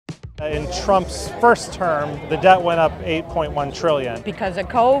In Trump's first term, the debt went up $8.1 trillion. Because of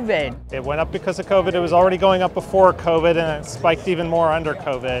COVID. It went up because of COVID. It was already going up before COVID, and it spiked even more under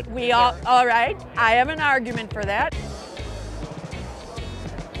COVID. All right, I have an argument for that.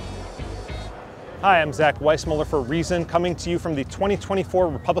 Hi, I'm Zach Weissmueller for Reason, coming to you from the 2024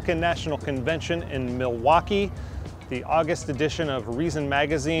 Republican National Convention in Milwaukee. The August edition of Reason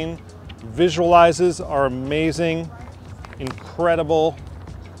magazine visualizes our amazing, incredible,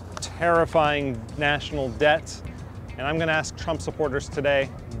 terrifying national debt. And I'm going to ask Trump supporters today,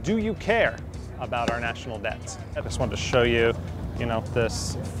 do you care about our national debt? I just wanted to show you,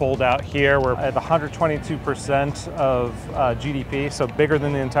 this fold out here. We're at 122% of GDP, so bigger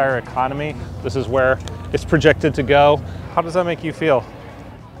than the entire economy. This is where it's projected to go. How does that make you feel?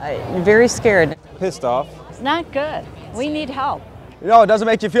 I'm very scared. Pissed off. It's not good. We need help. It doesn't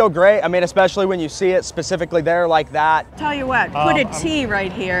make you feel great. I mean, especially when you see it specifically there like that. Tell you what, put a T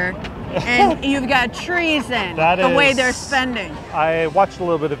right here, and you've got treason, the way they're spending. I watched a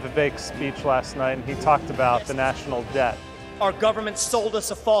little bit of Vivek's speech last night, and he talked about the national debt. Our government sold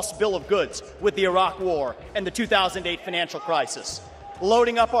us a false bill of goods with the Iraq War and the 2008 financial crisis,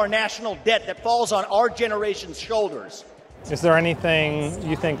 loading up our national debt that falls on our generation's shoulders. Is there anything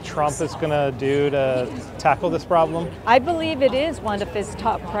you think Trump is going to do to tackle this problem? I believe it is one of his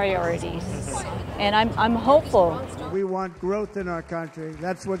top priorities, and I'm hopeful. We want growth in our country.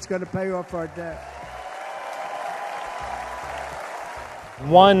 That's what's going to pay off our debt.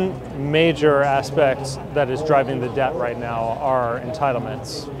 One major aspect that is driving the debt right now are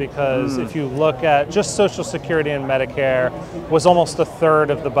entitlements, because if you look at just Social Security and Medicare was almost a third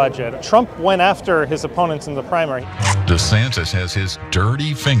of the budget. Trump went after his opponents in the primary. DeSantis has his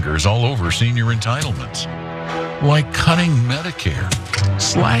dirty fingers all over senior entitlements, like cutting Medicare,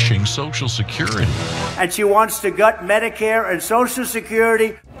 slashing Social Security. And she wants to gut Medicare and Social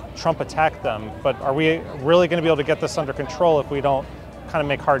Security. Trump attacked them, but are we really going to be able to get this under control if we don't kind of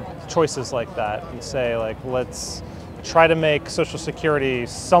make hard choices like that and say, let's try to make Social Security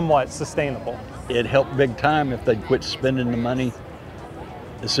somewhat sustainable? It'd help big time if they'd quit spending the money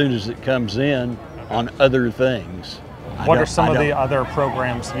as soon as it comes in on other things. What are some of the other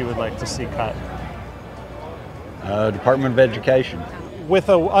programs you would like to see cut? Department of Education. With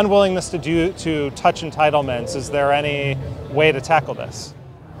an unwillingness to touch entitlements, is there any way to tackle this?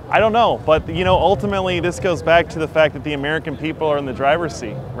 I don't know, but ultimately this goes back to the fact that the American people are in the driver's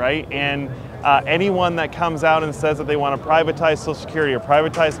seat, right? And anyone that comes out and says that they want to privatize Social Security or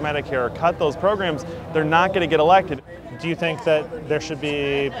privatize Medicare or cut those programs, they're not going to get elected. Do you think that there should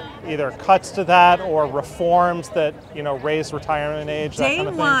be either cuts to that or reforms that, raise retirement age, that kind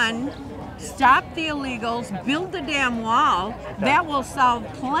of thing? Day one, stop the illegals, build the damn wall. That will solve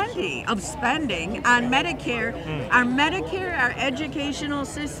plenty of spending on Medicare. Our Medicare, our educational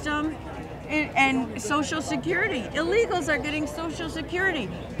system, and Social Security. Illegals are getting Social Security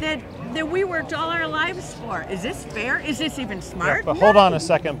that we worked all our lives for. Is this fair? Is this even smart? Yeah, but hold on a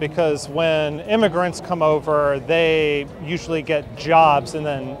second, because when immigrants come over, they usually get jobs and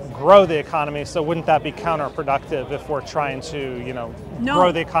then grow the economy. So wouldn't that be counterproductive if we're trying to,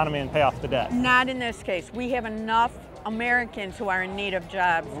 grow the economy and pay off the debt? Not in this case. We have enough Americans who are in need of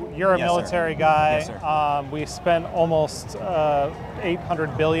jobs. You're a military guy. Yes, sir. We spent almost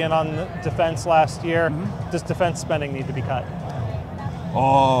 $800 billion on defense last year. Does defense spending need to be cut?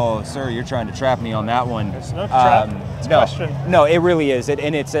 Oh, sir, you're trying to trap me on that one. It's no trap. It's a question. No, it really is.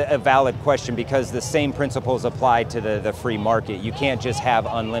 And it's a valid question, because the same principles apply to the free market. You can't just have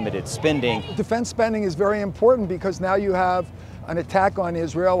unlimited spending. Defense spending is very important because now you have an attack on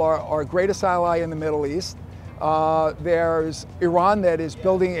Israel, our greatest ally in the Middle East. There's Iran that is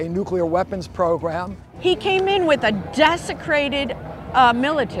building a nuclear weapons program. He came in with a desecrated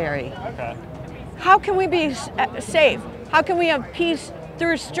military. Okay. How can we be safe? How can we have peace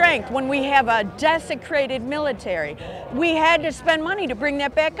through strength when we have a desecrated military? We had to spend money to bring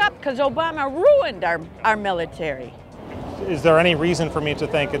that back up because Obama ruined our military. Is there any reason for me to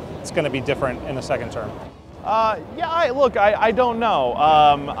think it's going to be different in the second term? Look, I don't know.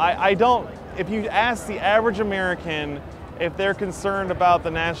 I don't. If you ask the average American if they're concerned about the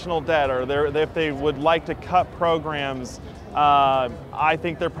national debt or if they would like to cut programs, I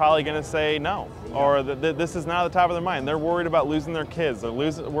think they're probably going to say no, or this is not at the top of their mind. They're worried about losing their kids. They're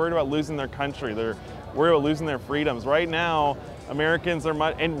worried about losing their country. They're worried about losing their freedoms. Right now, Americans are,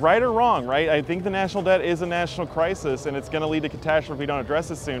 and right or wrong, right? I think the national debt is a national crisis, and it's going to lead to catastrophe if we don't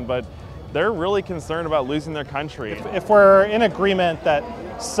address it soon. But they're really concerned about losing their country. If we're in agreement that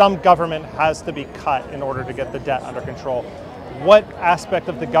some government has to be cut in order to get the debt under control, What aspect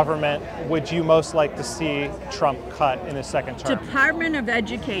of the government would you most like to see Trump cut in his second term? Department of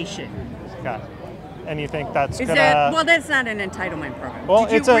Education. Okay. And you think that's Is gonna? that, well, that's not an entitlement program. Well,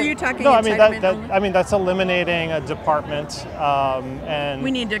 were you talking no. entitlement I mean that's eliminating a department, and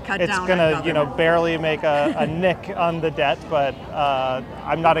we need to cut down. It's gonna, barely make a nick on the debt, but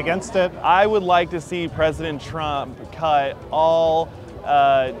I'm not against it. I would like to see President Trump cut all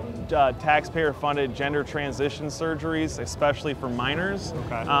taxpayer-funded gender transition surgeries, especially for minors.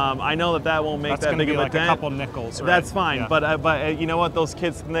 Okay. I know that won't make that big of a dent. That's a couple nickels, right? That's fine, yeah. but you know what? Those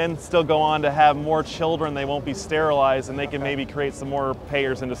kids can then still go on to have more children. They won't be sterilized, and they can maybe create some more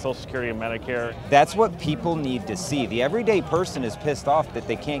payers into Social Security and Medicare. That's what people need to see. The everyday person is pissed off that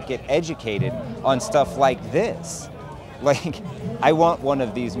they can't get educated on stuff like this. Like, I want one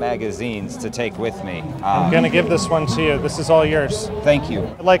of these magazines to take with me. I'm going to give this one to you. This is all yours. Thank you.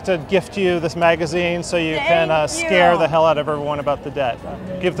 I'd like to gift you this magazine so you can scare the hell out of everyone about the debt.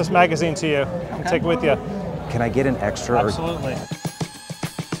 Give this magazine to you and take it with you. Can I get an extra? Absolutely.